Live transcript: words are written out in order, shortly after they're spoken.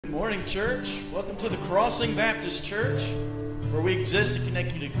morning, church. Welcome to the Crossing Baptist Church, where we exist to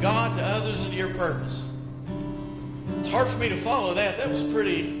connect you to God, to others, and to your purpose. It's hard for me to follow that. That was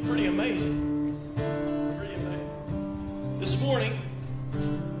pretty amazing. Pretty amazing. This morning,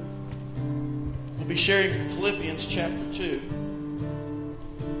 we'll be sharing from Philippians chapter 2.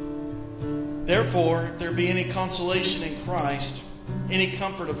 Therefore, if there be any consolation in Christ, any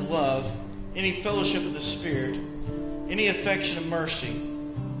comfort of love, any fellowship of the Spirit, any affection of mercy,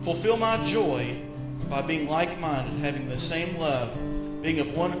 fulfill my joy by being like-minded, having the same love, being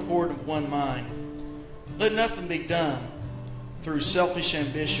of one accord, of one mind. Let nothing be done through selfish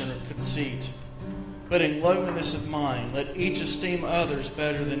ambition or conceit, but in lowliness of mind, let each esteem others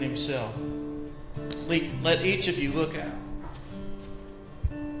better than himself. Let each of you look out,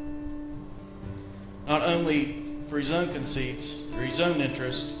 not only for his own conceits or his own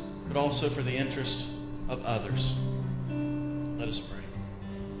interest, but also for the interest of others. Let us pray.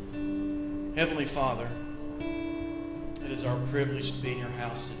 Heavenly Father, it is our privilege to be in your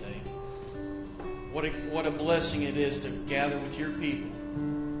house today. What a blessing it is to gather with your people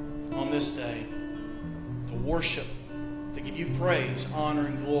on this day, to worship, to give you praise, honor,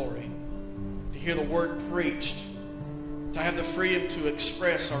 and glory, to hear the word preached, to have the freedom to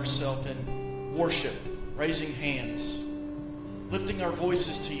express ourselves in worship, raising hands, lifting our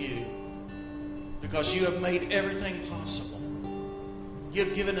voices to you, because you have made everything possible. You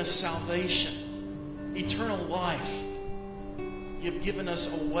have given us salvation, eternal life. You have given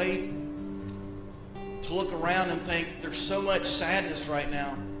us a way to look around and think there's so much sadness right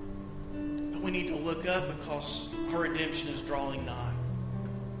now, but we need to look up because our redemption is drawing nigh.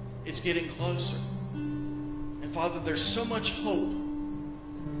 It's getting closer. And Father, there's so much hope.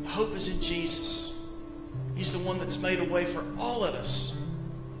 The hope is in Jesus. He's the one that's made a way for all of us.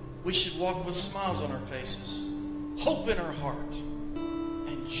 We should walk with smiles on our faces, hope in our heart,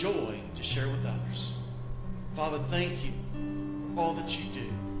 and joy to share with others. Father, thank you for all that you do.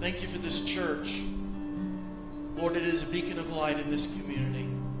 Thank you for this church. Lord, it is a beacon of light in this community.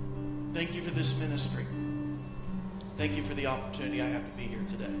 Thank you for this ministry. Thank you for the opportunity I have to be here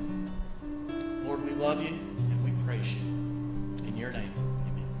today. Lord, we love you and we praise you. In your name,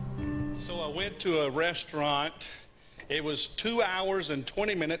 amen. So I went to a restaurant. It was 2 hours and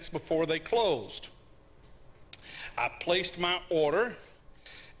 20 minutes before they closed. I placed my order,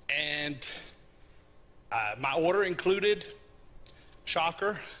 and my order included,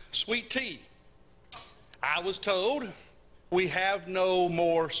 shocker, sweet tea. I was told, we have no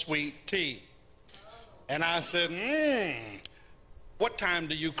more sweet tea. And I said, what time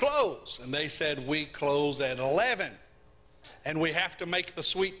do you close? And they said, we close at 11. And we have to make the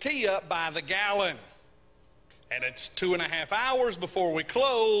sweet tea up by the gallon. And it's 2.5 hours before we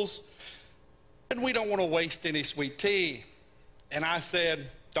close, and we don't want to waste any sweet tea. And I said,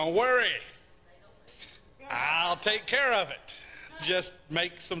 don't worry, I'll take care of it. Just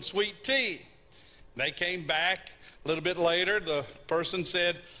make some sweet tea. They came back a little bit later. The person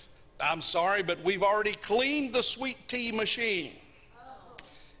said, I'm sorry, but we've already cleaned the sweet tea machine.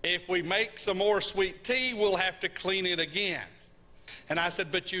 If we make some more sweet tea, we'll have to clean it again. And I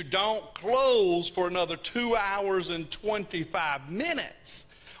said, but you don't close for another 2 hours and 25 minutes.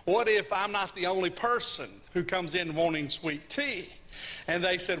 What if I'm not the only person who comes in wanting sweet tea? And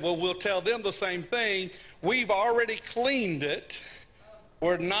they said, well, we'll tell them the same thing. We've already cleaned it.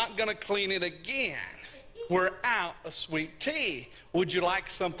 We're not going to clean it again. We're out of sweet tea. Would you like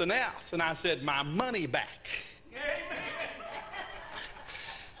something else? And I said, my money back.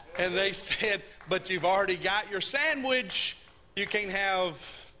 And they said, but you've already got your sandwich. You can't have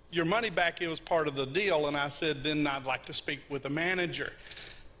your money back. It was part of the deal. And I said, then I'd like to speak with the manager.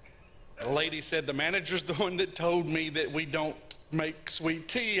 The lady said, the manager's the one that told me that we don't make sweet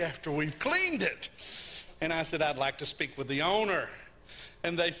tea after we've cleaned it. And I said, I'd like to speak with the owner.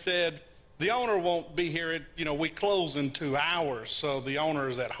 And they said, the owner won't be here. We close in 2 hours, so the owner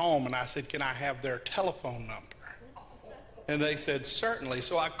is at home. And I said, can I have their telephone number? And they said, certainly.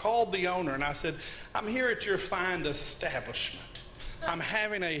 So I called the owner and I said, I'm here at your fine establishment. I'm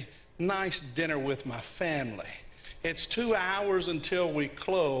having a nice dinner with my family. It's 2 hours until we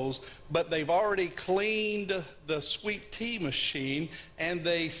close, but they've already cleaned the sweet tea machine, and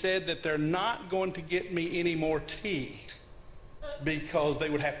they said that they're not going to get me any more tea because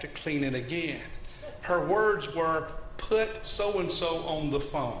they would have to clean it again. Her words were, put so-and-so on the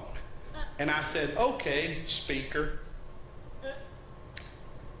phone. And I said, okay, speaker.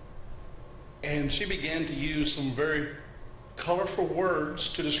 And she began to use some very colorful words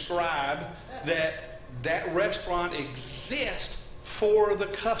to describe that restaurant exists for the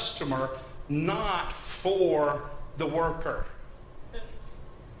customer, not for the worker.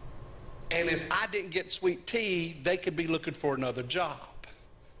 And if I didn't get sweet tea, they could be looking for another job.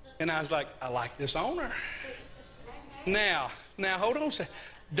 And I was like, I like this owner. Now, hold on a second.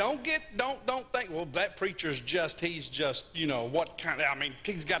 Don't think, well, that preacher's he's just, what kind of,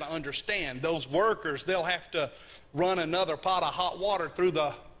 he's got to understand. Those workers, they'll have to run another pot of hot water through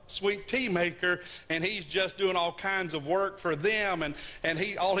the sweet tea maker, and he's just doing all kinds of work for them, and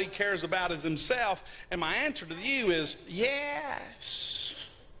all he cares about is himself. And my answer to you is, yes.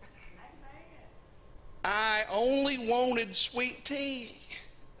 I only wanted sweet tea.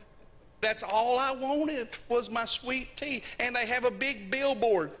 That's all I wanted was my sweet tea. And they have a big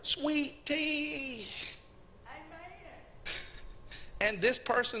billboard, sweet tea. Amen. And this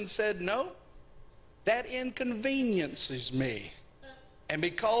person said, no, that inconveniences me. And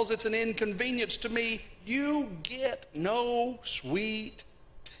because it's an inconvenience to me, you get no sweet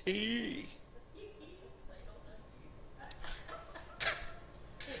tea.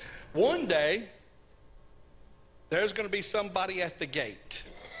 One day, there's going to be somebody at the gate.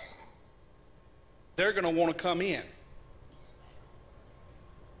 They're going to want to come in.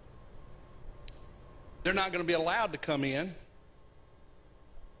 They're not going to be allowed to come in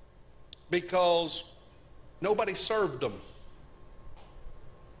because nobody served them.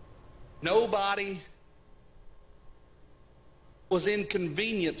 Nobody was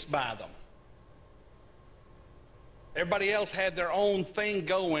inconvenienced by them. Everybody else had their own thing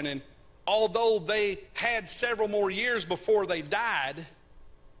going, and although they had several more years before they died,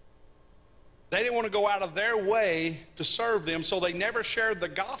 they didn't want to go out of their way to serve them, so they never shared the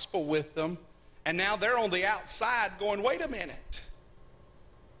gospel with them. And now they're on the outside going, wait a minute.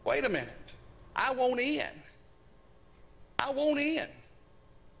 Wait a minute. I want in. I want in.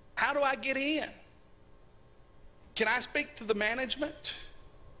 How do I get in? Can I speak to the management?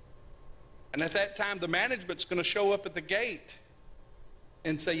 And at that time, the management's going to show up at the gate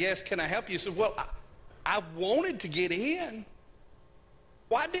and say, yes, can I help you? He said, well, I wanted to get in.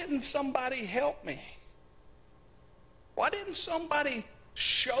 Why didn't somebody help me? Why didn't somebody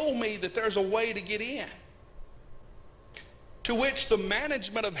show me that there's a way to get in? To which the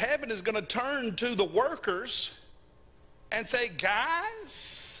management of heaven is going to turn to the workers and say,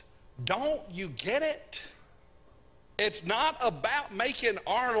 guys, don't you get it? It's not about making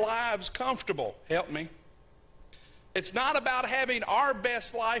our lives comfortable. Help me. It's not about having our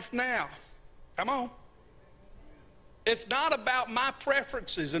best life now. Come on. It's not about my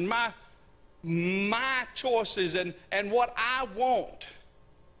preferences and my choices and what I want.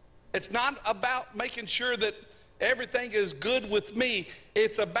 It's not about making sure that everything is good with me.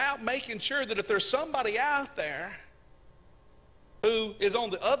 It's about making sure that if there's somebody out there who is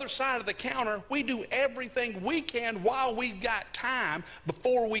on the other side of the counter, we do everything we can while we've got time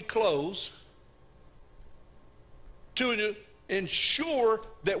before we close to ensure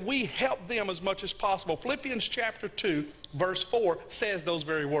that we help them as much as possible. Philippians chapter 2, verse 4 says those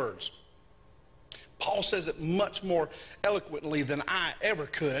very words. Paul says it much more eloquently than I ever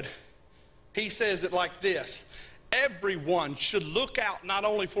could. He says it like this: everyone should look out not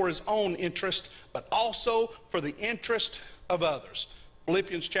only for his own interest, but also for the interest of others.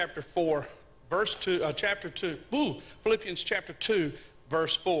 Philippians chapter 4, verse 2, Philippians chapter 2,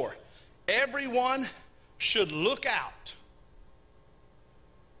 verse 4. Everyone should look out.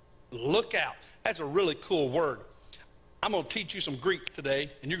 Look out. That's a really cool word. I'm going to teach you some Greek today,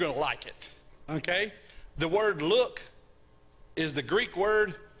 and you're going to like it. Okay? The word look is the Greek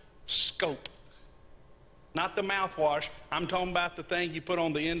word scope. Not the mouthwash. I'm talking about the thing you put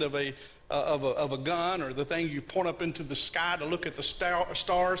on the end of a gun, or the thing you point up into the sky to look at the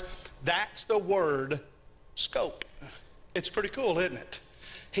stars. That's the word scope. It's pretty cool, isn't it?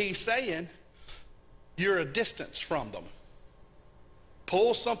 He's saying you're a distance from them.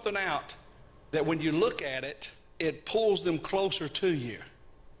 Pull something out that when you look at it, it pulls them closer to you.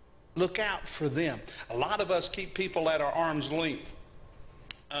 Look out for them. A lot of us keep people at our arm's length.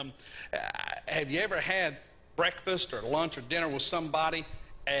 Have you ever had breakfast or lunch or dinner with somebody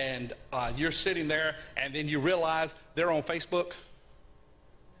and you're sitting there and then you realize they're on Facebook?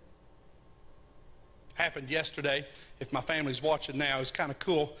 Happened yesterday. If my family's watching now, it's kind of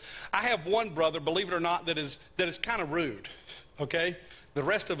cool. I have one brother, believe it or not, that is kind of rude. Okay? The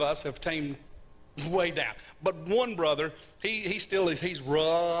rest of us have tamed way down. But one brother, he still is, he's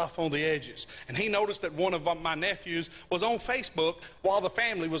rough on the edges. And he noticed that one of my nephews was on Facebook while the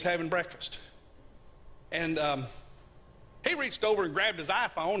family was having breakfast. And he reached over and grabbed his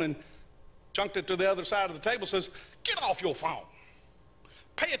iPhone and chunked it to the other side of the table, says, "Get off your phone.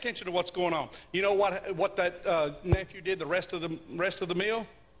 Pay attention to what's going on." You know what that nephew did the rest of the meal?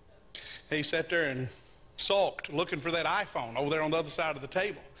 He sat there and sulked looking for that iPhone over there on the other side of the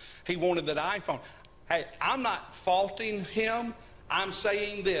table. He wanted that iPhone. Hey, I'm not faulting him. I'm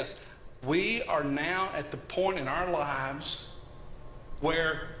saying this. We are now at the point in our lives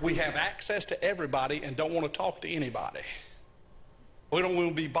where we have access to everybody and don't want to talk to anybody. We don't want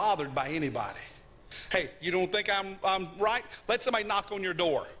to be bothered by anybody. Hey, you don't think I'm right? Let somebody knock on your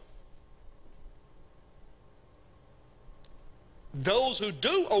door. Those who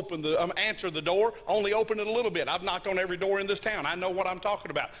do answer the door only open it a little bit. I've knocked on every door in this town. I know what I'm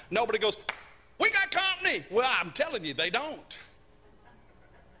talking about. Nobody goes, "We got company." Well, I'm telling you, they don't.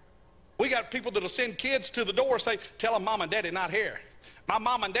 We got people that'll send kids to the door, say, "Tell them Mom and Daddy not here." My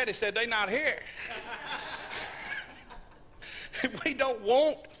mom and daddy said they not here. We don't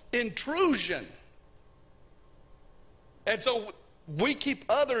want intrusion. And so we keep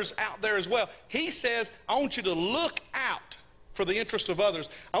others out there as well. He says, I want you to look out for the interest of others.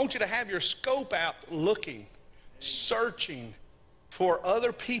 I want you to have your scope out looking, searching for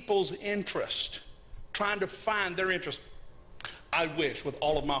other people's interest, trying to find their interest. I wish with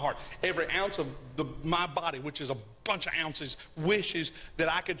all of my heart, every ounce of my body, which is a bunch of ounces, wishes that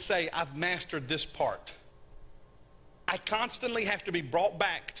I could say I've mastered this part. I constantly have to be brought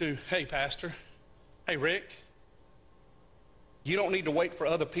back to, hey, Pastor, hey, Rick, you don't need to wait for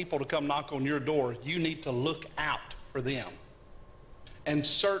other people to come knock on your door. You need to look out for them and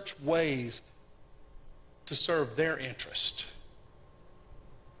search ways to serve their interest.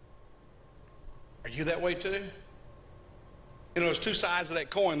 Are you that way too? You know, there's two sides of that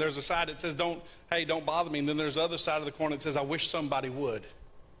coin. There's a side that says, don't bother me. And then there's the other side of the coin that says, I wish somebody would.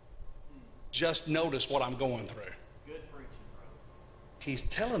 Just notice what I'm going through. Good preaching, brother. He's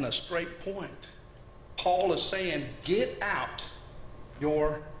telling a straight point. Paul is saying, get out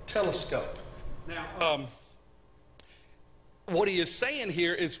your telescope. Now, what he is saying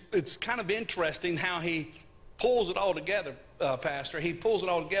here is, it's kind of interesting how he pulls it all together, Pastor. He pulls it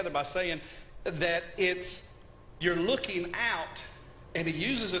all together by saying that you're looking out, and he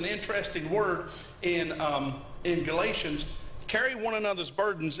uses an interesting word in Galatians. Carry one another's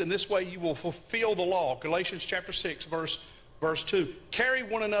burdens, and this way you will fulfill the law. Galatians chapter 6, verse 2. Carry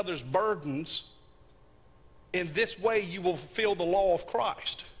one another's burdens, in this way you will fulfill the law of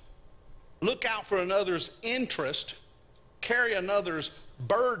Christ. Look out for another's interest. Carry another's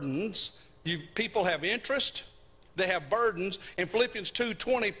burdens. People have interest. They have burdens. In Philippians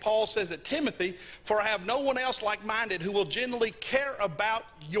 2:20, Paul says that Timothy, for I have no one else like-minded who will genuinely care about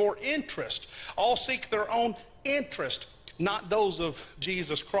your interest. All seek their own interest, not those of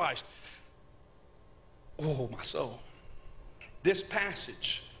Jesus Christ. Oh, my soul. This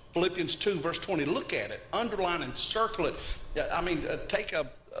passage, Philippians 2, verse 20, look at it, underline and circle it. I mean, take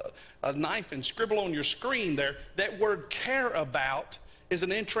a knife and scribble on your screen there. That word care about is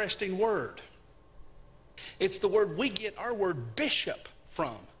an interesting word. It's the word we get our word bishop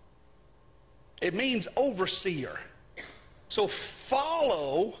from. It means overseer. So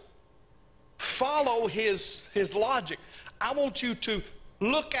follow his logic. I want you to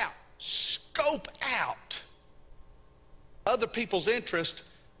look out, scope out other people's interest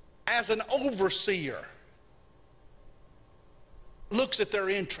as an overseer. Looks at their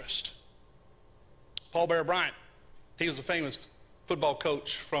interest. Paul Bear Bryant, he was a famous football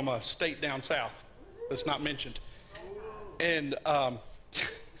coach from a state down south that's not mentioned. And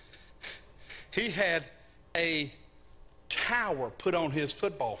he had a tower put on his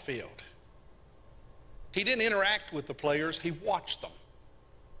football field. He didn't interact with the players, he watched them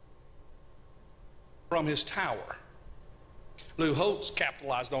from his tower. Lou Holtz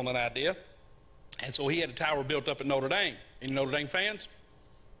capitalized on that idea, and so he had a tower built up at Notre Dame. Any Notre Dame fans?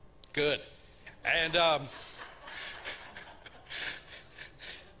 Good. And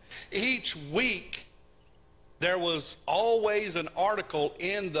each week there was always an article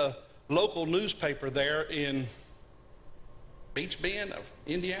in the local newspaper there in Beach Bend of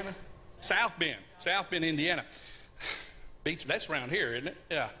Indiana? South Bend, Indiana. Beach, that's around here, isn't it?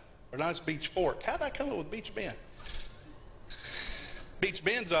 Yeah. Or no, it's Beach Fork. How did I come up with Beach Bend? Beach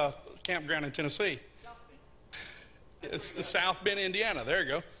Bend's a campground in Tennessee. It's South Bend, Indiana. There you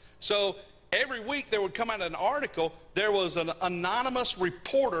go. So every week there would come out an article. There was an anonymous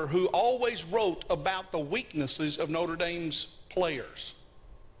reporter who always wrote about the weaknesses of Notre Dame's players.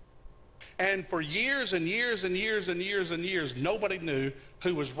 And for years and years and years and years and years, nobody knew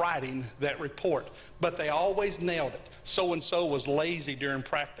who was writing that report. But they always nailed it. So-and-so was lazy during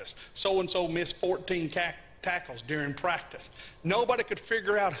practice. So-and-so missed 14 tackles during practice. Nobody could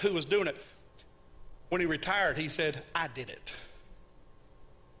figure out who was doing it. When he retired, he said, I did it.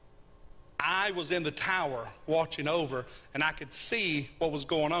 I was in the tower watching over, and I could see what was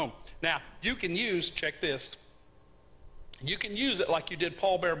going on. Now, you can use, check this, you can use it like you did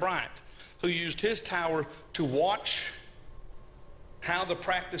Paul Bear Bryant, who used his tower to watch how the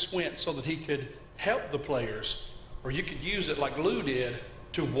practice went so that he could help the players. Or you could use it like Lou did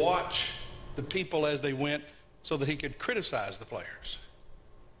to watch the people as they went so that he could criticize the players.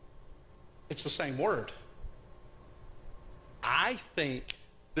 It's the same word. I think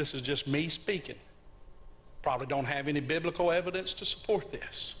this is just me speaking. Probably don't have any biblical evidence to support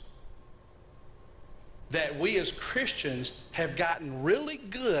this. That we as Christians have gotten really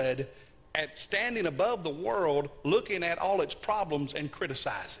good at standing above the world, looking at all its problems and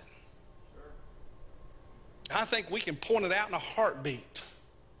criticizing. I think we can point it out in a heartbeat.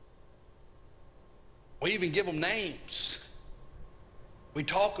 We even give them names. We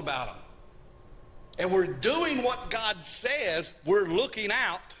talk about them. And we're doing what God says. We're looking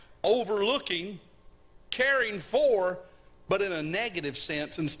out, overlooking, caring for, but in a negative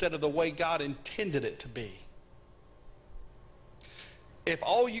sense instead of the way God intended it to be. If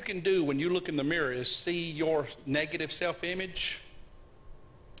all you can do when you look in the mirror is see your negative self-image,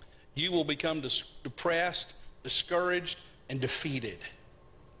 you will become depressed, discouraged, and defeated.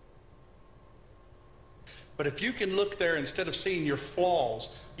 But if you can look there, instead of seeing your flaws,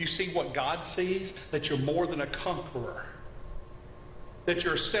 you see what God sees, that you're more than a conqueror, that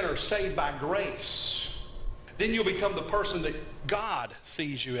you're a sinner saved by grace, then you'll become the person that God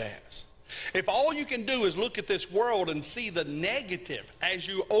sees you as. If all you can do is look at this world and see the negative as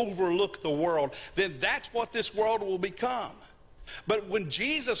you overlook the world, then that's what this world will become. But when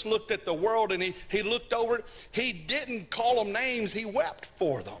Jesus looked at the world and he looked over it, he didn't call them names, he wept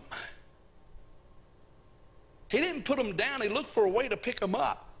for them. He didn't put them down, he looked for a way to pick them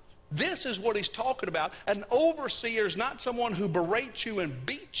up. This is what he's talking about. An overseer is not someone who berates you and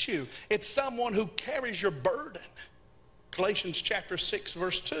beats you. It's someone who carries your burden. Galatians chapter 6,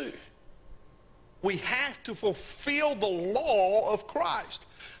 verse 2. We have to fulfill the law of Christ.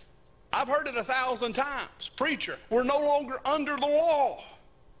 I've heard it 1,000 times. Preacher, we're no longer under the law.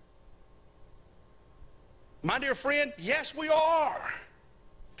 My dear friend, yes we are.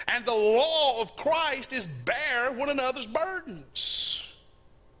 And the law of Christ is bear one another's burdens.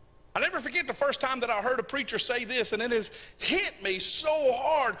 I'll never forget the first time that I heard a preacher say this, and it has hit me so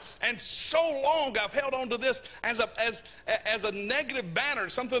hard and so long. I've held on to this as a negative banner,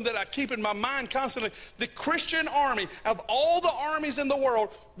 something that I keep in my mind constantly. The Christian army, of all the armies in the world,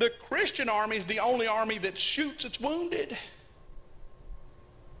 the Christian army is the only army that shoots its wounded.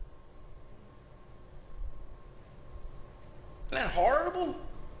 Isn't that horrible?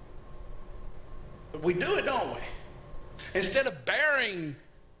 But we do it, don't we? Instead of bearing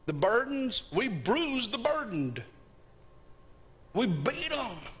the burdens, we bruise the burdened. We beat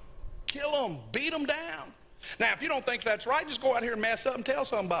them, kill them, beat them down. Now, if you don't think that's right, just go out here and mess up and tell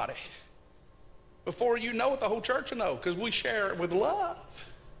somebody. Before you know it, the whole church will know, because we share it with love.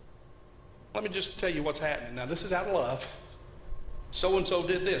 Let me just tell you what's happening. Now, this is out of love. So-and-so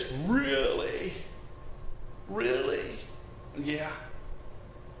did this. Really? Really? Yeah.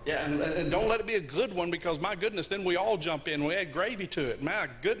 Yeah, and don't let it be a good one, because my goodness, then we all jump in. We add gravy to it. My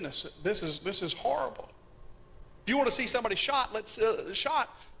goodness, this is horrible. If you want to see somebody shot, let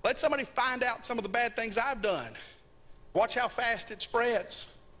somebody find out some of the bad things I've done. Watch how fast it spreads.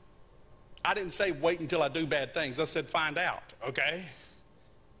 I didn't say wait until I do bad things. I said find out, okay?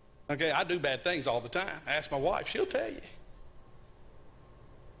 Okay, I do bad things all the time. Ask my wife, she'll tell you.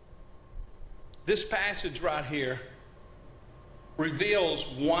 This passage right here reveals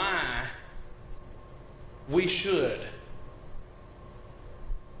why we should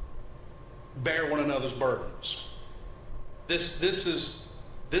bear one another's burdens. This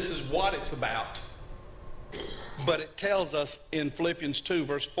is what it's about. But it tells us in Philippians 2,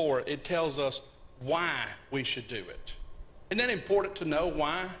 verse 4, it tells us why we should do it. Isn't that important to know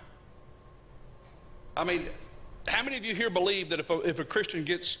why? I mean, how many of you here believe that if a Christian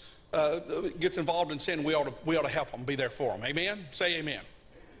gets involved in sin, we ought to help them, be there for them? Amen? Say amen.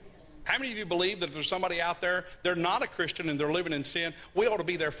 How many of you believe that if there's somebody out there, they're not a Christian and they're living in sin, we ought to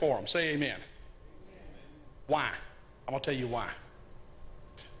be there for them? Say amen. Why? I'm going to tell you why.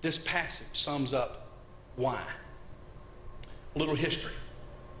 This passage sums up why. A little history.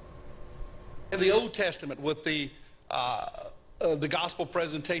 In the Old Testament, with the gospel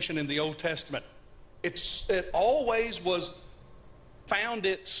presentation in the Old Testament, it always found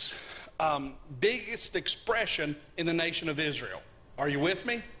its biggest expression in the nation of Israel. Are you with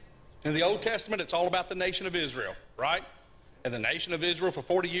me? In the Old Testament, it's all about the nation of Israel, right? And the nation of Israel for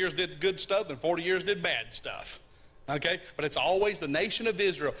 40 years did good stuff and 40 years did bad stuff. Okay? But it's always the nation of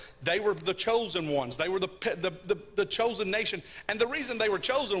Israel. They were the chosen ones. They were the chosen nation. And the reason they were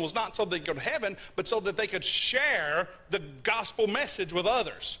chosen was not so they could go to heaven, but so that they could share the gospel message with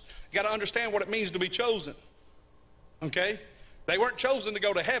others. You got to understand what it means to be chosen. Okay? They weren't chosen to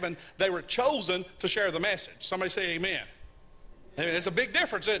go to heaven. They were chosen to share the message. Somebody say amen. I mean, it's a big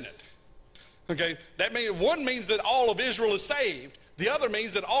difference, isn't it? Okay? That means one means that all of Israel is saved. The other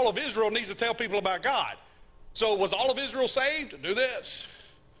means that all of Israel needs to tell people about God. So was all of Israel saved? Do this.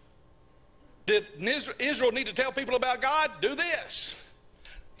 Did Israel need to tell people about God? Do this.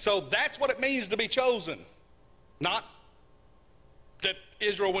 So that's what it means to be chosen. Not that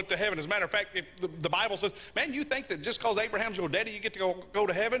Israel went to heaven. As a matter of fact, if the Bible says, man, you think that just because Abraham's your daddy, you get to go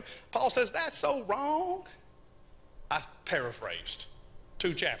to heaven? Paul says, that's so wrong. I paraphrased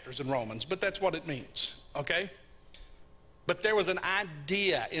 2 chapters in Romans, but that's what it means, okay? But there was an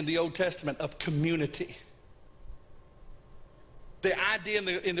idea in the Old Testament of community. The idea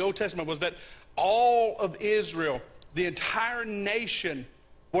in the Old Testament was that all of Israel, the entire nation,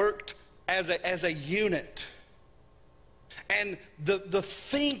 worked as a unit. And the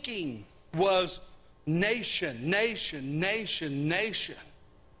thinking was nation, nation, nation, nation.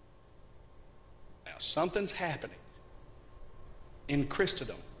 Now, something's happening in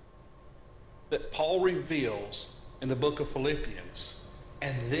Christendom that Paul reveals in the book of Philippians.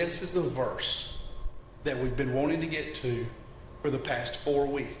 And this is the verse that we've been wanting to get to for the past 4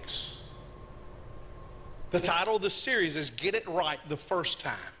 weeks. The title of the series is Get It Right the First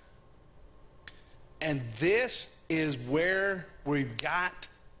Time. And this is where we've got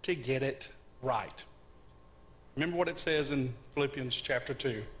to get it right. Remember what it says in Philippians chapter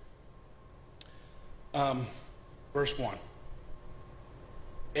 2, verse 1.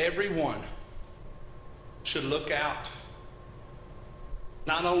 Everyone should look out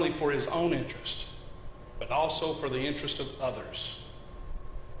not only for his own interest, but also for the interest of others.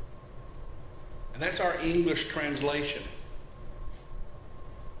 And that's our English translation.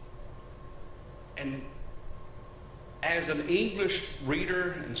 And as an English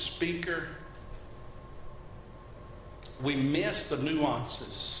reader and speaker, we miss the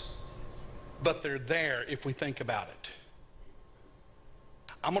nuances, but they're there if we think about it.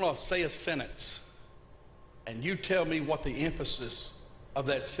 I'm going to say a sentence, and you tell me what the emphasis of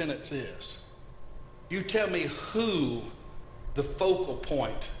that sentence is. You tell me who the focal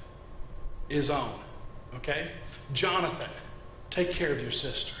point is on, okay? Jonathan, take care of your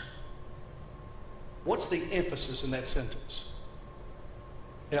sister. What's the emphasis in that sentence?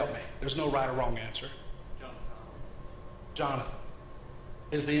 Help me. There's no right or wrong answer. Jonathan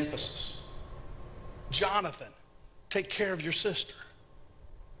is the emphasis. Jonathan, take care of your sister.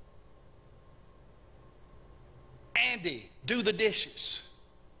 Andy, do the dishes.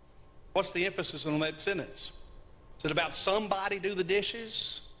 What's the emphasis on that sentence? Is it about somebody do the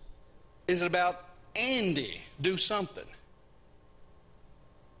dishes? Is it about Andy do something?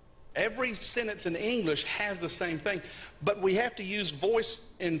 Every sentence in English has the same thing, but we have to use voice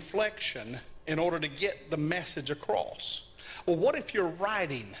inflection in order to get the message across. Well, what if you're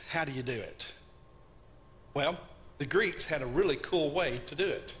writing? How do you do it? Well, the Greeks had a really cool way to do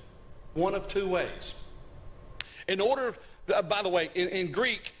it. One of 2 ways. In order, by the way, in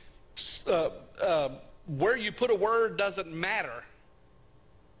Greek, where you put a word doesn't matter.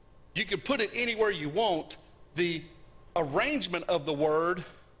 You can put it anywhere you want. The arrangement of the word,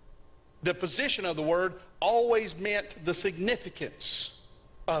 the position of the word, always meant the significance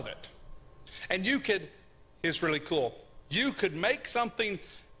of it. And you could, it's really cool, you could make something,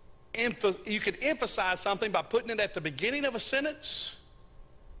 you could emphasize something by putting it at the beginning of a sentence,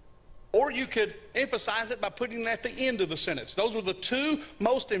 or you could emphasize it by putting it at the end of the sentence. Those were the 2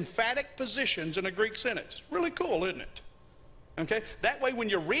 most emphatic positions in a Greek sentence. Really cool, isn't it? Okay? That way when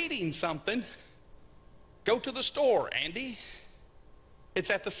you're reading something, go to the store, Andy. It's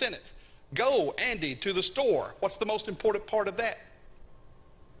at the sentence. Go, Andy, to the store. What's the most important part of that?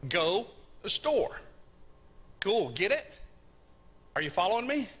 Go, the store. Cool, get it? Are you following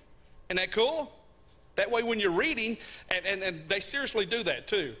me? Isn't that cool? That way when you're reading, and they seriously do that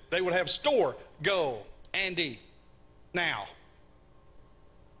too. They would have store, go, Andy, now.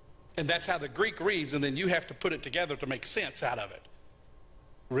 And that's how the Greek reads, and then you have to put it together to make sense out of it.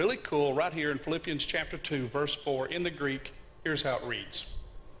 Really cool, right here in Philippians chapter 2, verse 4, in the Greek, here's how it reads.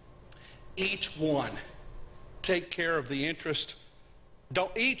 Each one take care of the interest.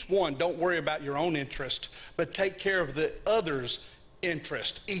 Don't worry about your own interest, but take care of the other's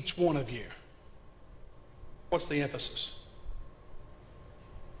interest, each one of you. What's the emphasis?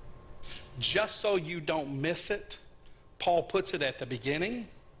 Just so you don't miss it, Paul puts it at the beginning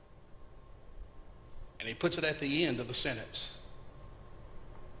And he puts it at the end of the sentence.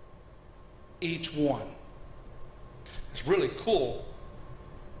 Each one. It's really cool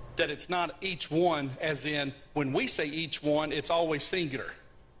that it's not each one as in when we say each one, it's always singular.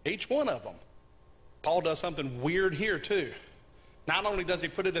 Each one of them. Paul does something weird here too. Not only does he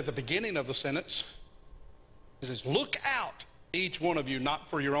put it at the beginning of the sentence, he says, look out, each one of you, not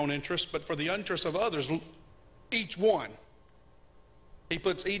for your own interest, but for the interest of others, each one. He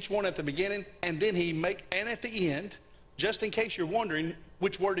puts each one at the beginning, and then and at the end, just in case you're wondering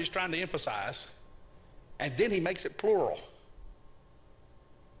which word he's trying to emphasize, and then he makes it plural,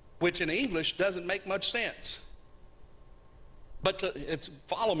 which in English doesn't make much sense. But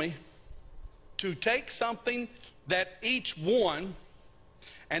follow me, to take something that each one,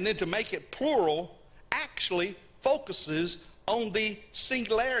 and then to make it plural, actually focuses on the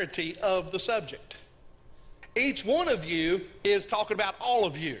singularity of the subject. Each one of you is talking about all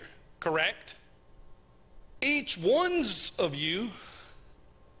of you, correct? Each ones of you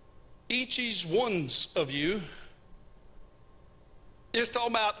is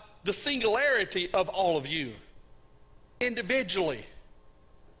talking about the singularity of all of you, individually.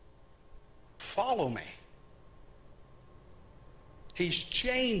 Follow me. He's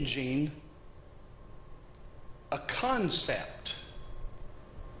changing a concept.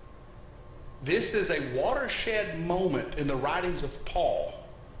 This is a watershed moment in the writings of Paul.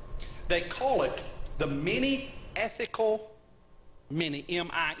 They call it the mini ethical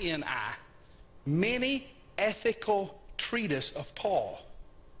treatise of Paul.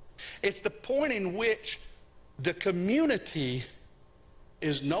 It's the point in which the community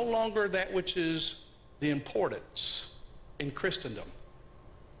is no longer that which is the importance in Christendom,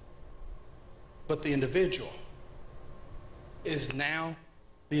 but the individual is now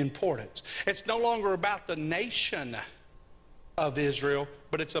the importance. It's no longer about the nation of Israel,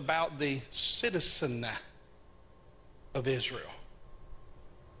 but it's about the citizen of Israel.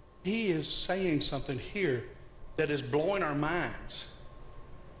 He is saying something here that is blowing our minds.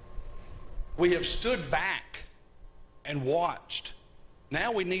 We have stood back and watched.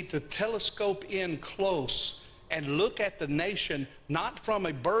 Now we need to telescope in close and look at the nation, not from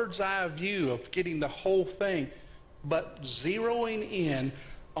a bird's eye view of getting the whole thing, but zeroing in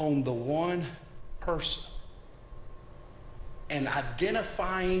on the one person and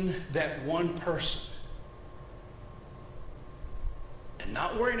identifying that one person and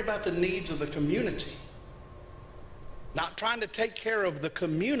not worrying about the needs of the community, not trying to take care of the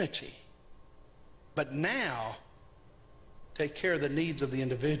community, but now take care of the needs of the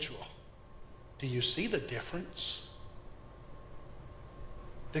individual. Do you see the difference?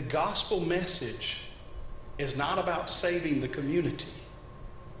 The gospel message is not about saving the community.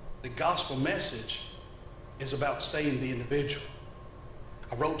 The gospel message is about saving the individual.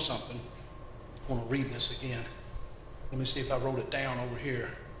 I wrote something. I want to read this again. Let me see if I wrote it down over here.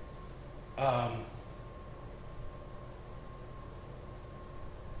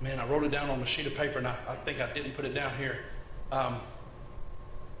 Man, I wrote it down on a sheet of paper, and I think I didn't put it down here. But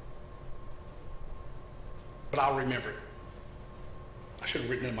I'll remember it. I should have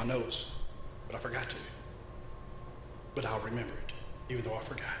written it in my notes, but I forgot to. But I'll remember it, even though I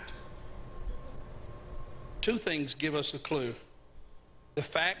forgot. Two things give us a clue. The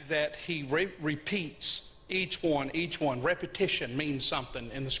fact that he repeats each one. Repetition means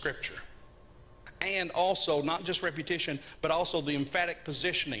something in the scripture. And also, not just repetition, but also the emphatic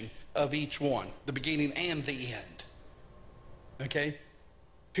positioning of each one, the beginning and the end. Okay?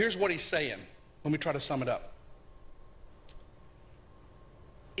 Here's what he's saying. Let me try to sum it up.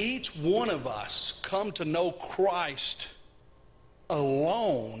 Each one of us come to know Christ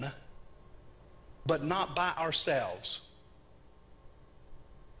alone, but not by ourselves.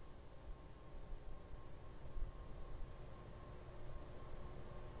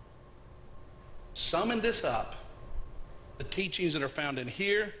 Summing this up, the teachings that are found in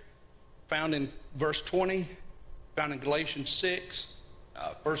here, found in verse 20, found in Galatians 6,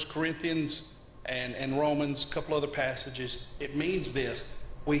 1 Corinthians, and Romans, a couple other passages, it means this: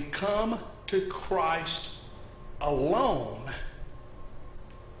 we come to Christ alone,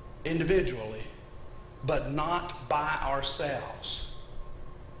 individually, but not by ourselves.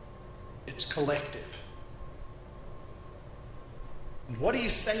 It's collective. And what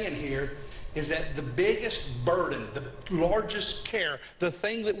he's saying here is that the biggest burden, the largest care, the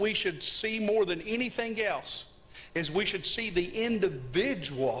thing that we should see more than anything else is we should see the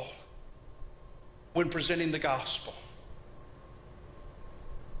individual when presenting the gospel.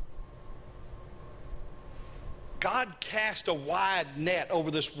 God cast a wide net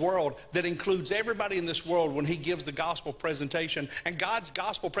over this world that includes everybody in this world when he gives the gospel presentation. And God's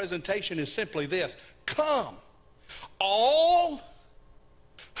gospel presentation is simply this: come, all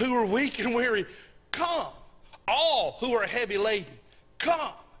who are weak and weary, come. All who are heavy laden,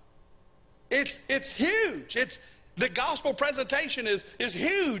 come. It's huge. The gospel presentation is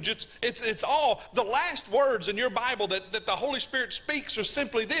huge. It's all. The last words in your Bible that the Holy Spirit speaks are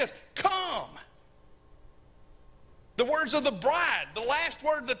simply this: come. The words of the bride, the last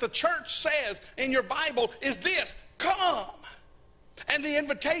word that the church says in your Bible is this: come. And the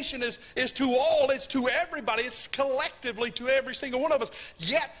invitation is to all, it's to everybody, it's collectively to every single one of us.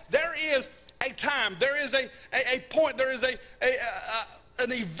 Yet there is a time, there is a point, there is an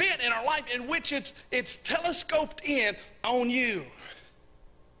event in our life in which it's telescoped in on you.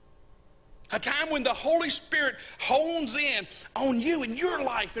 A time when the Holy Spirit hones in on you and your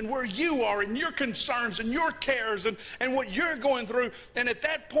life and where you are and your concerns and your cares and what you're going through. And at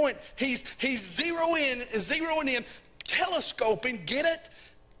that point, he's zeroing in, telescoping, get it?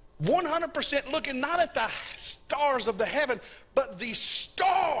 100% looking not at the stars of the heaven, but the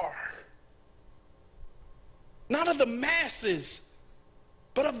star. Not of the masses,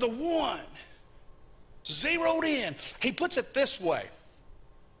 but of the one. Zeroed in. He puts it this way: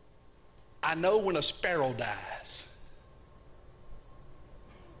 I know when a sparrow dies,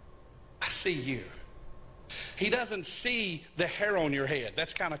 I see you. He doesn't see the hair on your head.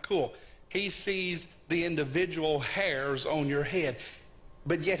 That's kind of cool. He sees the individual hairs on your head,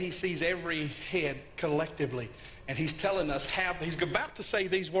 but yet he sees every head collectively. And he's telling us, he's about to say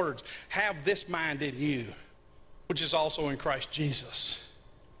these words: have this mind in you, which is also in Christ Jesus.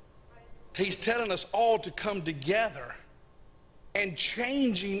 He's telling us all to come together and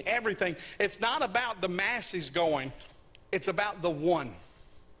changing everything. It's not about the masses going, it's about the one.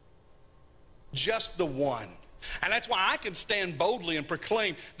 Just the one. And that's why I can stand boldly and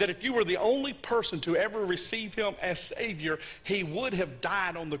proclaim that if you were the only person to ever receive him as Savior, he would have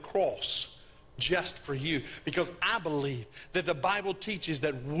died on the cross just for you. Because I believe that the Bible teaches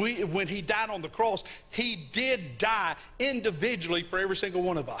that when he died on the cross, he did die individually for every single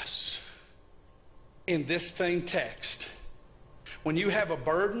one of us. In this same text, when you have a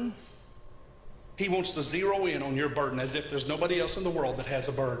burden, he wants to zero in on your burden as if there's nobody else in the world that has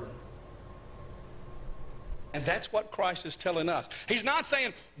a burden. And that's what Christ is telling us. He's not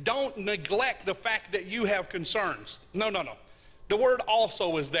saying don't neglect the fact that you have concerns. No. The word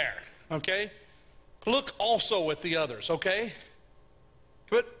also is there, okay? Look also at the others, okay?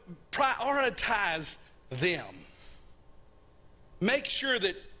 But prioritize them. Make sure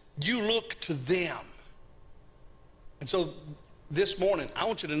that you look to them. And so this morning, I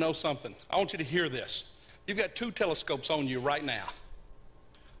want you to know something. I want you to hear this. You've got two telescopes on you right now.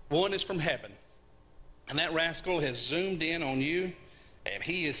 One is from heaven. And that rascal has zoomed in on you, and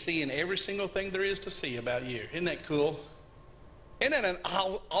he is seeing every single thing there is to see about you. Isn't that cool? Isn't that an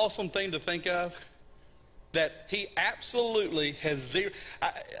awesome thing to think of? That he absolutely has zero.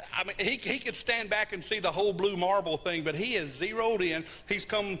 I mean, he could stand back and see the whole blue marble thing, but he is zeroed in. He's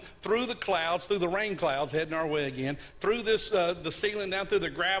come through the clouds, through the rain clouds, heading our way again, through this the ceiling, down through the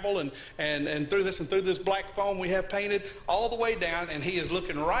gravel, and through this black foam we have painted, all the way down, and he is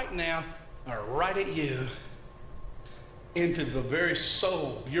looking right now, or right at you, into the very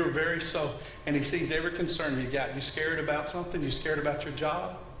soul, your very soul, and he sees every concern you got. You scared about something? You scared about your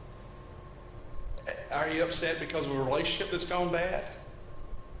job? Are you upset because of a relationship that's gone bad?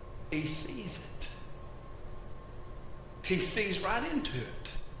 He sees it. He sees right into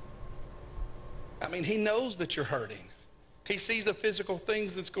it. I mean, he knows that you're hurting. He sees the physical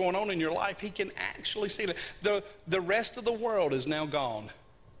things that's going on in your life. He can actually see that. The rest of the world is now gone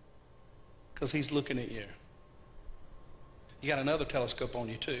because he's looking at you. You got another telescope on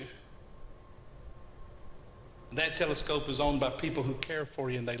you too. That telescope is owned by people who care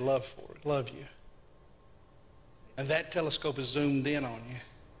for you and they love you. And that telescope is zoomed in on you.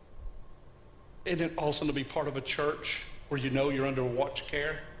 Isn't it awesome to be part of a church where you know you're under watch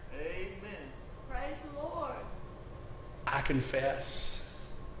care? Amen. Praise the Lord. I confess,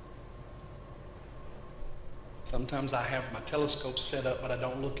 sometimes I have my telescope set up, but I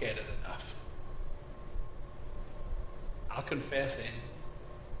don't look at it enough. I'll confess it.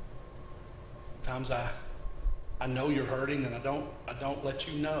 Sometimes I know you're hurting, and I don't let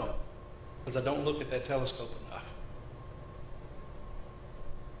you know because I don't look at that telescope enough.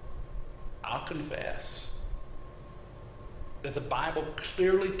 I'll confess that the Bible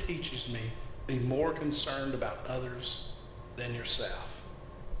clearly teaches me to be more concerned about others than yourself,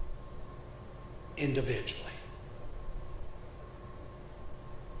 individually.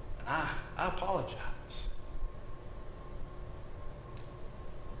 And I apologize.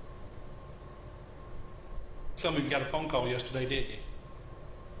 Some of you got a phone call yesterday, didn't you?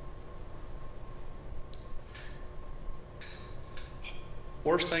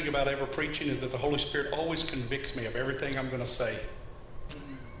 Worst thing about ever preaching is that the Holy Spirit always convicts me of everything I'm going to say.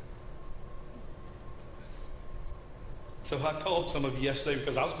 So I called some of you yesterday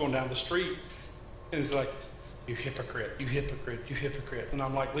because I was going down the street, and it's like, you hypocrite, you hypocrite, you hypocrite. And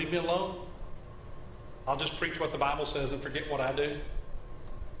I'm like, leave me alone. I'll just preach what the Bible says and forget what I do.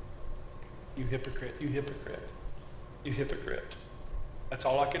 You hypocrite, you hypocrite, you hypocrite. That's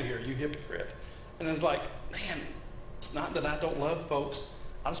all I could hear, you hypocrite. And I was like, man, it's not that I don't love folks.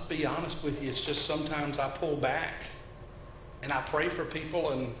 I'll just be honest with you. It's just sometimes I pull back and I pray for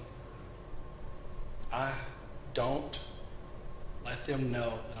people and I don't let them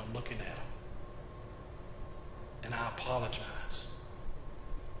know that I'm looking at them. And I apologize.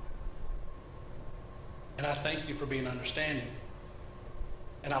 And I thank you for being understanding.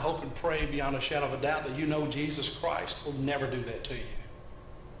 And I hope and pray beyond a shadow of a doubt that you know Jesus Christ will never do that to you.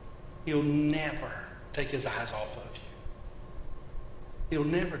 He'll never take his eyes off of you. He'll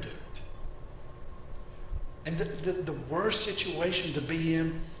never do it. And the worst situation to be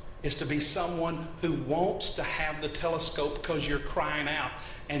in is to be someone who wants to have the telescope because you're crying out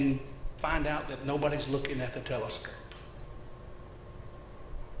and find out that nobody's looking at the telescope.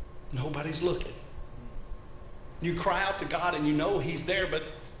 Nobody's looking. You cry out to God and you know he's there, but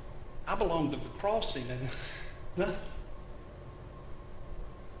I belong to the crossing and nothing.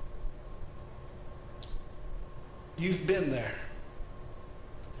 You've been there.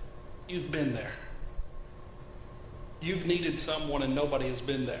 You've been there. You've needed someone and nobody has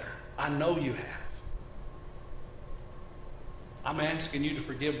been there. I know you have. I'm asking you to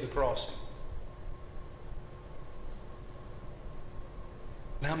forgive the crossing.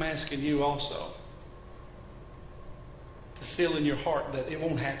 And I'm asking you also to seal in your heart that it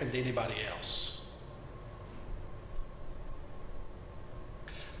won't happen to anybody else.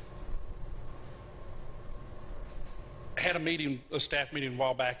 I had a staff meeting a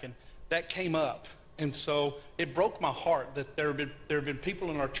while back, and that came up. And so it broke my heart that there have been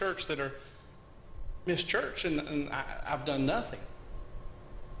people in our church that are missed church, and I've done nothing.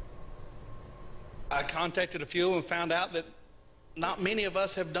 I contacted a few and found out that not many of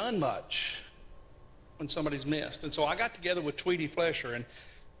us have done much when somebody's missed. And so I got together with Tweety Flesher, and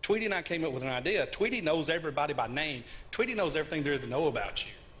Tweety and I came up with an idea. Tweety knows everybody by name. Tweety knows everything there is to know about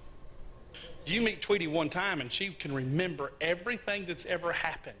you. You meet Tweety one time, and she can remember everything that's ever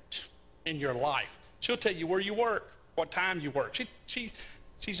happened in your life. She'll tell you where you work, what time you work.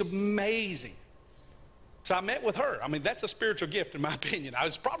 She's amazing. So I met with her. I mean, that's a spiritual gift, in my opinion. I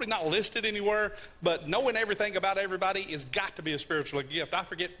was probably not listed anywhere, but knowing everything about everybody has got to be a spiritual gift. I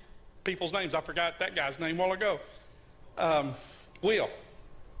forget people's names. I forgot that guy's name a while ago. Will.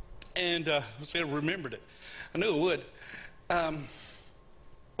 And I remembered it. I knew it would.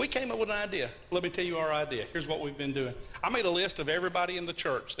 We came up with an idea. Let me tell you our idea. Here's what we've been doing. I made a list of everybody in the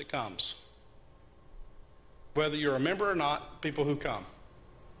church that comes. Whether you're a member or not, people who come.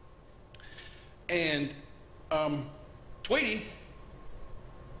 And Tweety,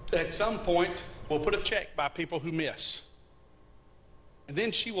 at some point, will put a check by people who miss. And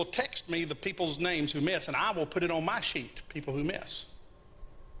then she will text me the people's names who miss, and I will put it on my sheet, people who miss.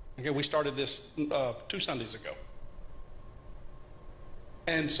 Okay, we started this 2 Sundays ago.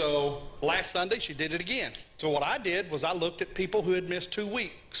 And so last Sunday, she did it again. So what I did was I looked at people who had missed 2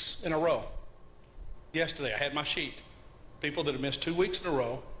 weeks in a row. Yesterday, I had my sheet. People that had missed 2 weeks in a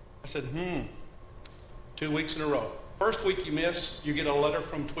row. I said, 2 weeks in a row. First week you miss, you get a letter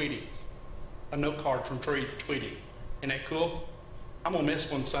from Tweety. A note card from Tweety. Isn't that cool? I'm going to miss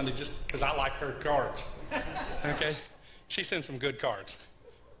one Sunday just because I like her cards. Okay? She sends some good cards.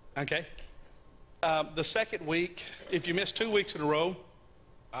 Okay? The second week, if you miss 2 weeks in a row,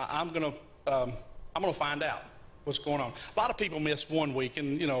 I'm going to find out what's going on. A lot of people miss 1 week,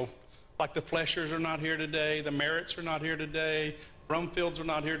 and, you know, like the Fleshers are not here today, the Merritts are not here today, Brumfields are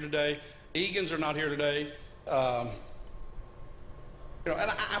not here today, Egan's are not here today. You know,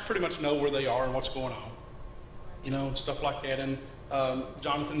 and I pretty much know where they are and what's going on. You know, and stuff like that. And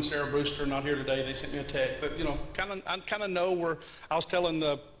Jonathan and Sarah Brewster are not here today. They sent me a text. But, you know, I kind of know where. I was telling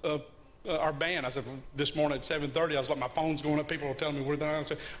our band, I said, this morning at 7:30, I was like, my phone's going up. People will tell me where they are. I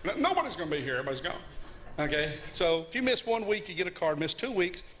said, nobody's going to be here. Everybody's gone. Okay? So if you miss 1 week, you get a card. Miss 2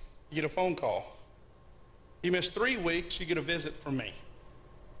 weeks, you get a phone call. You miss 3 weeks, you get a visit from me.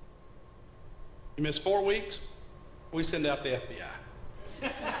 You miss 4 weeks, we send out the FBI.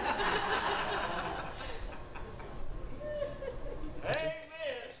 Amen.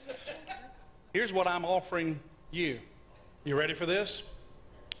 Here's what I'm offering you. You ready for this?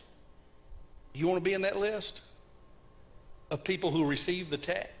 You want to be in that list? of people who receive the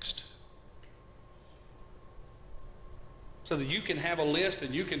text, so that you can have a list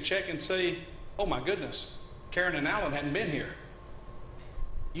and you can check and say, oh my goodness, Karen and Alan hadn't been here.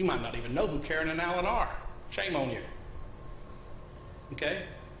 You might not even know who Karen and Alan are. Shame on you. Okay?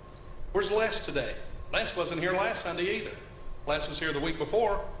 Where's Les today? Les wasn't here last Sunday either. Les was here the week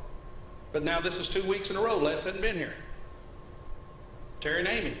before, but now this is 2 weeks in a row. Les hadn't been here. Terry and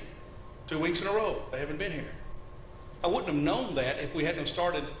Amy, 2 weeks in a row, they haven't been here. I wouldn't have known that if we hadn't have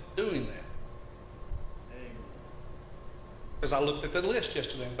started doing that. Because I looked at the list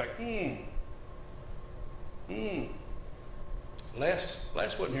yesterday and was like, Les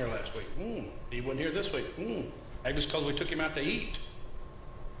wasn't here last week. He wasn't here this week. Maybe it's because we took him out to eat.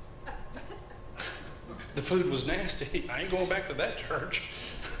 The food was nasty. I ain't going back to that church.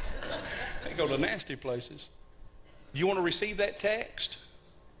 I ain't go to nasty places. You want to receive that text?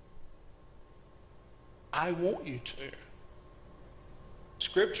 I want you to.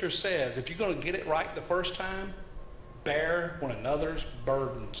 Scripture says if you're going to get it right the first time, bear one another's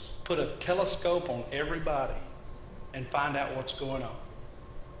burdens. Put a telescope on everybody and find out what's going on.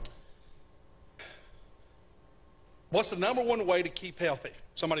 What's the number one way to keep healthy?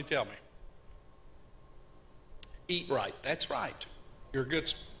 Somebody tell me. Eat right. That's right. You're a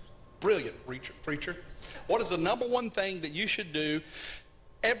good, brilliant preacher. What is the number one thing that you should do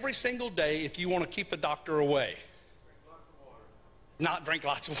every single day if you want to keep the doctor away? Not drink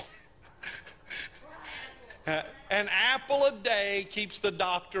lots of water. An apple a day keeps the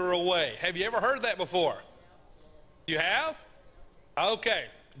doctor away. Have you ever heard that before? You have? Okay.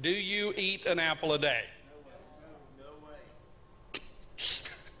 Do you eat an apple a day? No way.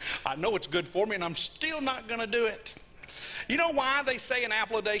 I know it's good for me, and I'm still not going to do it. You know why they say an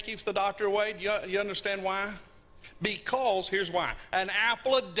apple a day keeps the doctor away? You understand why? Because, here's why. An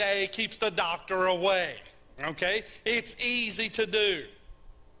apple a day keeps the doctor away. Okay? It's easy to do.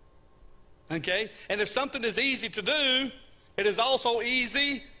 Okay? And if something is easy to do, it is also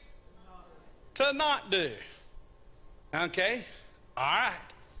easy to not do. Okay? All right.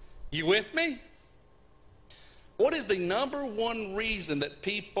 You with me? What is the number one reason that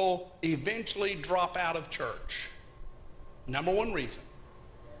people eventually drop out of church? Number one reason.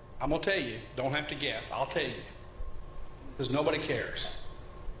 I'm going to tell you. Don't have to guess. I'll tell you. Because nobody cares.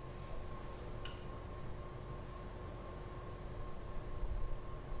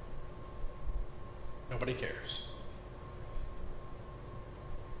 Nobody cares.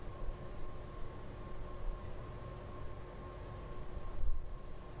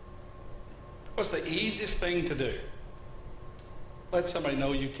 What's the easiest thing to do? Let somebody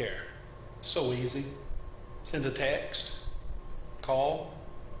know you care. So easy. Send a text. Call.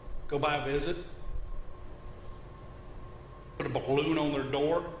 Go by a visit. Put a balloon on their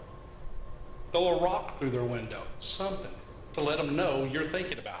door. Throw a rock through their window. Something to let them know you're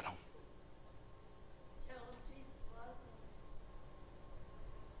thinking about them. Tell them Jesus loves them.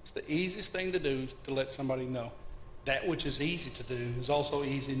 It's the easiest thing to do to let somebody know. That which is easy to do is also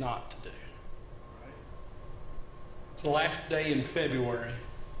easy not to do. It's the last day in February,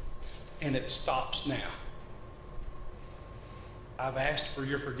 and it stops now. I've asked for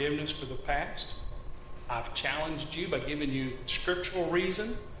your forgiveness for the past. I've challenged you by giving you scriptural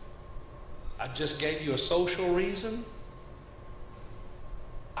reason. I just gave you a social reason.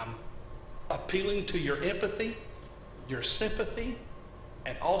 I'm appealing to your empathy, your sympathy,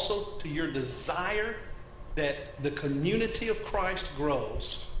 and also to your desire that the community of Christ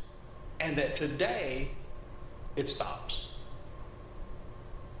grows, and that today it stops.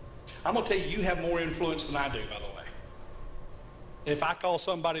 I'm going to tell you, you have more influence than I do, by the way. If I call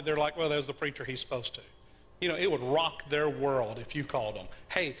somebody, they're like, well, there's the preacher, he's supposed to. You know, it would rock their world if you called them.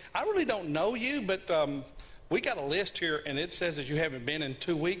 Hey, I really don't know you, but we got a list here, and it says that you haven't been in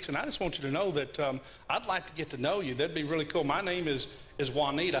 2 weeks, and I just want you to know that I'd like to get to know you. That'd be really cool. My name is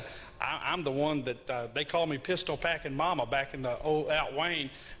Juanita. I'm the one that they call me Pistol Packing Mama back in the old out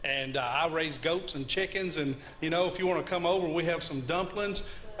Wayne, and I raise goats and chickens, and, you know, if you want to come over, we have some dumplings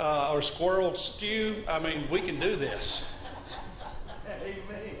or squirrel stew. I mean, we can do this.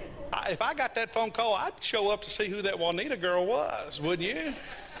 Amen. If I got that phone call, I'd show up to see who that Juanita girl was, wouldn't you?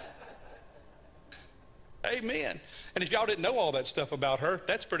 Amen. And if y'all didn't know all that stuff about her,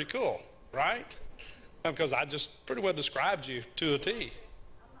 that's pretty cool, right? Because I just pretty well described you to a T.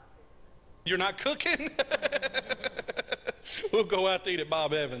 You're not cooking? We'll go out to eat at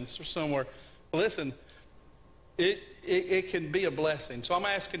Bob Evans or somewhere. Listen, it can be a blessing. So I'm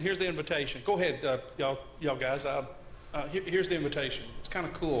asking, here's the invitation. Go ahead, y'all guys. Here's the invitation. It's kind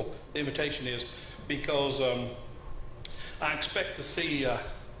of cool, the invitation is, because I expect to see a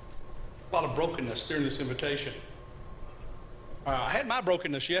lot of brokenness during this invitation. I had my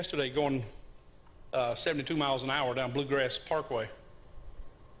brokenness yesterday going 72 miles an hour down Bluegrass Parkway.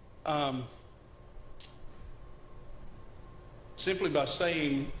 Simply by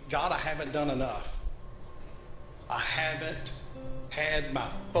saying, God, I haven't done enough. I haven't had my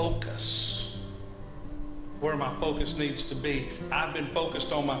focus where my focus needs to be. I've been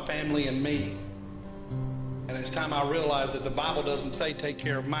focused on my family and me. And it's time I realized that the Bible doesn't say take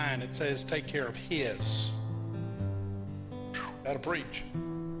care of mine. It says take care of his. That'll preach.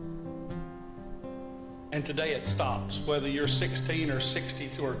 And today it stops. Whether you're 16 or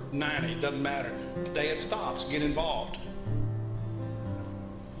 60 or 90, it doesn't matter. Today it stops. Get involved.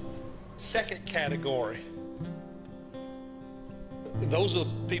 Second category. Those are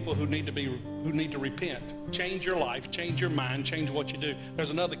the people who need to repent. Change your life, change your mind, change what you do.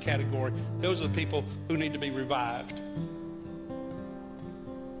 There's another category. Those are the people who need to be revived.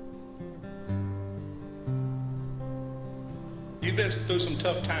 You've been through some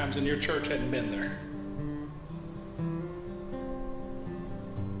tough times and your church hadn't been there.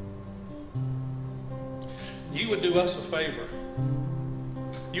 You would do us a favor.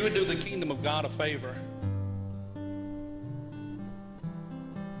 You would do the kingdom of God a favor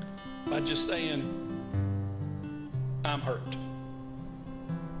by just saying, I'm hurt.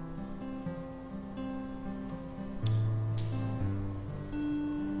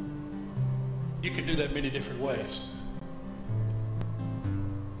 You could do that many different ways.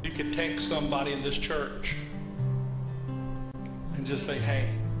 You could text somebody in this church and just say, hey,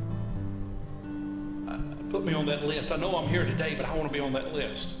 put me on that list. I know I'm here today, but I want to be on that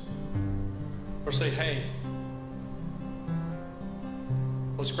list. Or say, hey,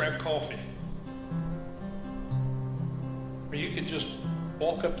 let's grab coffee. Or you could just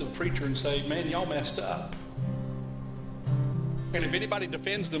walk up to the preacher and say, man, y'all messed up. And if anybody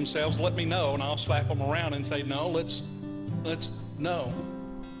defends themselves, let me know, and I'll slap them around and say, no, no.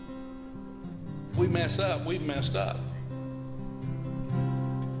 We mess up, we've messed up.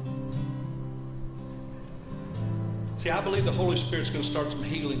 See, I believe the Holy Spirit's going to start some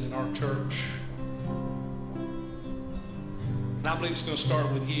healing in our church. And I believe it's going to start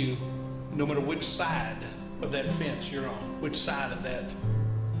with you, no matter which side of that fence you're on, which side of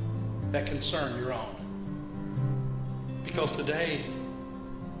that concern you're on. Because today,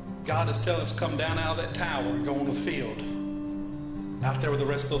 God is telling us to come down out of that tower and go on the field, out there with the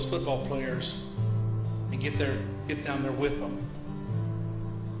rest of those football players, and get down there with them,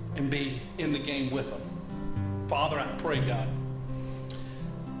 and be in the game with them. Father, I pray, God,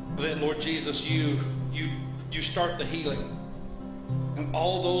 that, Lord Jesus, you start the healing. And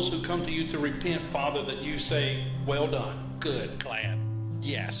all those who come to you to repent, Father, that you say, well done, good, glad,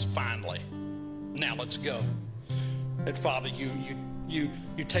 yes, finally, now let's go. That, Father, you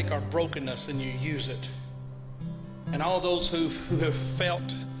take our brokenness and you use it. And all those who have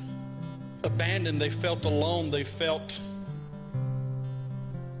felt abandoned, they felt alone, they felt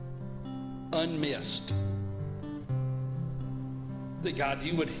unmissed, that, God,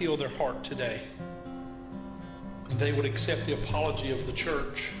 you would heal their heart today. And they would accept the apology of the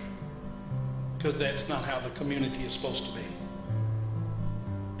church, because that's not how the community is supposed to be.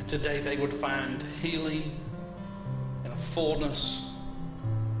 And today they would find healing and a fullness.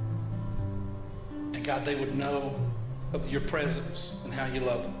 And God, they would know of your presence and how you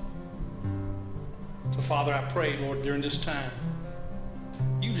love them. So, Father, I pray, Lord, during this time,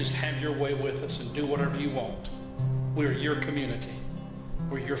 you just have your way with us and do whatever you want. We're your community.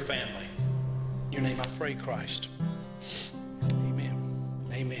 We're your family. In your name I pray, Christ. Amen.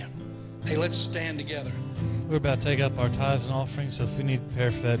 Amen. Hey, let's stand together. We're about to take up our tithes and offerings, so if you need to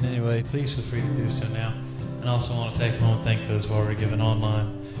prepare for that in any way, please feel free to do so now. And I also want to take a moment and thank those who are already given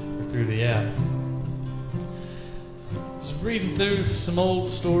online or through the app. So reading through some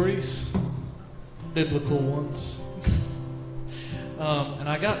old stories, biblical ones. And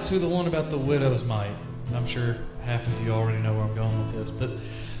I got to the one about the widow's mite. I'm sure half of you already know where I'm going with this, but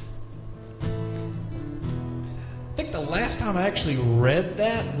I think the last time I actually read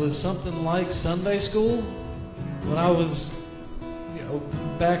that was something like Sunday school, when I was,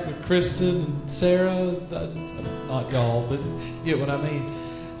 back with Kristen and Sarah. Not y'all, but you get what I mean.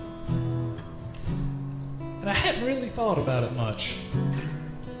 And I hadn't really thought about it much.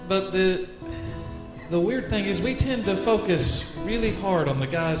 But the weird thing is we tend to focus really hard on the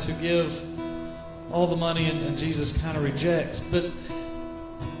guys who give all the money and Jesus kind of rejects. But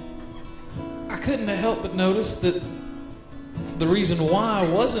I couldn't help but notice that the reason why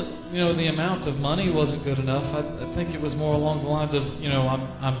wasn't, the amount of money wasn't good enough. I think it was more along the lines of,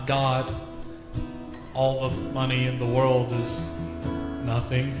 I'm God. All the money in the world is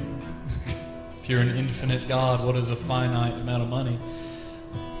nothing. If you're an infinite God, what is a finite amount of money?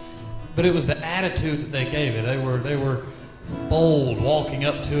 But it was the attitude that they gave it. They were bold walking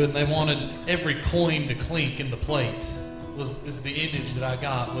up to it, and they wanted every coin to clink in the plate. Is the image that I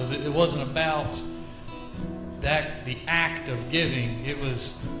got. It wasn't about the act of giving. It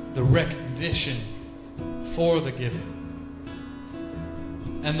was the recognition for the giving.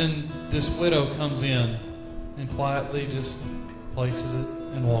 And then this widow comes in and quietly just places it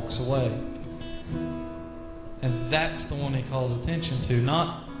and walks away. And that's the one he calls attention to,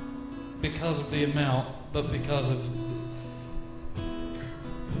 not because of the amount, but because of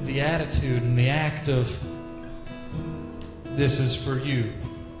the attitude and the act of, this is for you,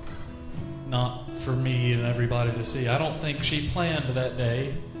 not for me and everybody to see. I don't think she planned that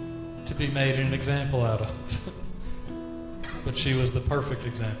day to be made an example out of. But she was the perfect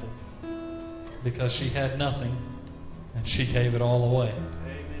example, because she had nothing and she gave it all away.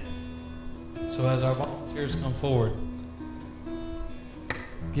 Amen. So as our volunteers come forward,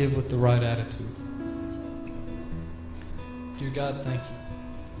 give with the right attitude. Dear God, thank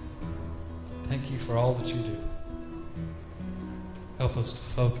you. Thank you for all that you do. Help us to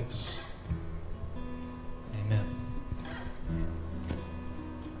focus